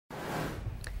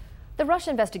The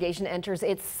Russia investigation enters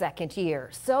its second year.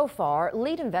 So far,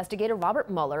 lead investigator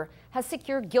Robert Mueller has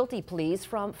secured guilty pleas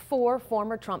from 4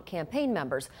 former Trump campaign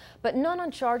members, but none on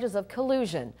charges of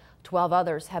collusion. 12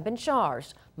 others have been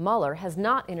charged. Mueller has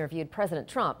not interviewed President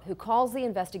Trump, who calls the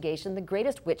investigation the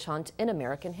greatest witch hunt in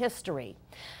American history.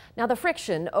 Now, the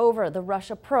friction over the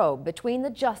Russia probe between the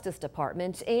Justice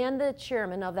Department and the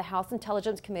chairman of the House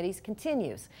Intelligence Committee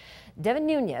continues. Devin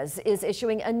Nunes is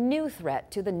issuing a new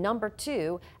threat to the number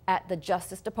 2 at the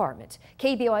Justice Department.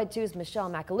 KBOI2's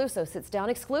Michelle Macaluso sits down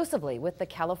exclusively with the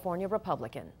California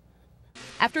Republican.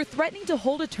 After threatening to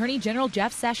hold Attorney General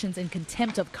Jeff Sessions in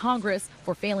contempt of Congress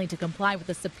for failing to comply with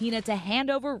a subpoena to hand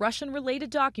over Russian-related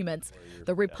documents,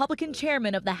 the Republican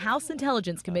chairman of the House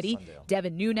Intelligence Committee,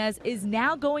 Devin Nunes, is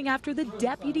now going after the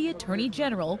Deputy Attorney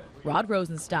General, Rod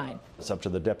Rosenstein. It's up to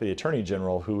the Deputy Attorney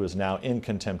General, who is now in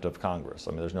contempt of Congress.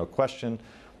 I mean, there's no question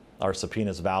our subpoena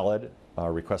is valid,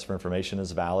 our request for information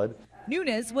is valid.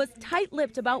 Nunes was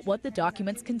tight-lipped about what the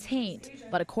documents contained.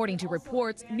 But according to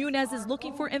reports, Nunes is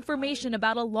looking for information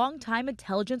about a longtime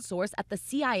intelligence source at the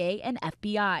CIA and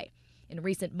FBI. In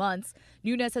recent months,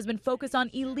 Nunes has been focused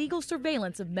on illegal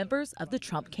surveillance of members of the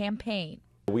Trump campaign.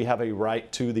 We have a right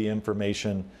to the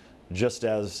information just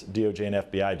as DOJ and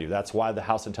FBI do. That's why the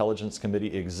House Intelligence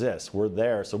Committee exists. We're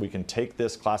there so we can take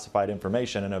this classified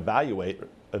information and evaluate,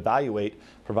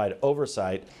 provide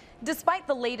oversight. Despite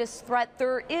the latest threat,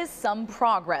 there is some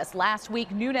progress. Last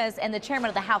week, Nunes and the chairman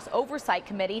of the House Oversight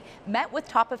Committee met with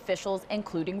top officials,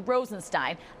 including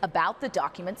Rosenstein, about the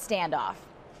document standoff.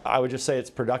 I would just say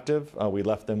it's productive. We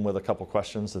left them with a couple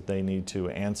questions that they need to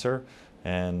answer,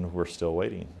 and we're still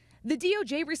waiting. The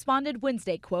DOJ responded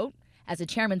Wednesday, quote, as the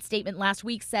chairman's statement last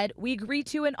week said, we agreed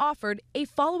to and offered a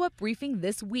follow-up briefing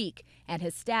this week, and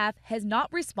his staff has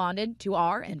not responded to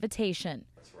our invitation.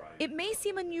 It may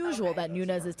seem unusual that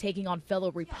Nunes is taking on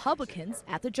fellow Republicans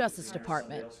at the Justice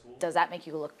Department. Does that make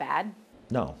you look bad?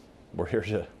 No, we're here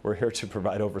to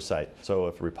provide oversight. So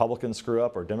if Republicans screw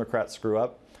up or Democrats screw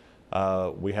up,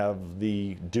 we have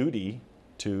the duty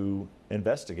to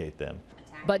investigate them.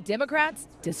 But Democrats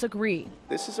disagree.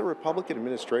 This is a Republican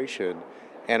administration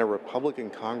and a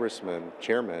Republican congressman,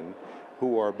 chairman,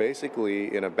 who are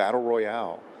basically in a battle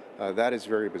royale. That is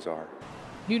very bizarre.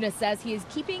 Nunes says he is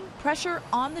keeping pressure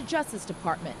on the Justice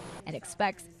Department and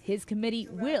expects his committee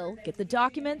will get the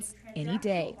documents any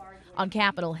day. On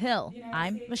Capitol Hill,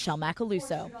 I'm Michelle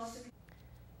Macaluso.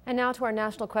 And now to our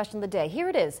national question of the day. Here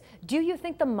it is. Do you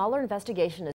think the Mueller investigation is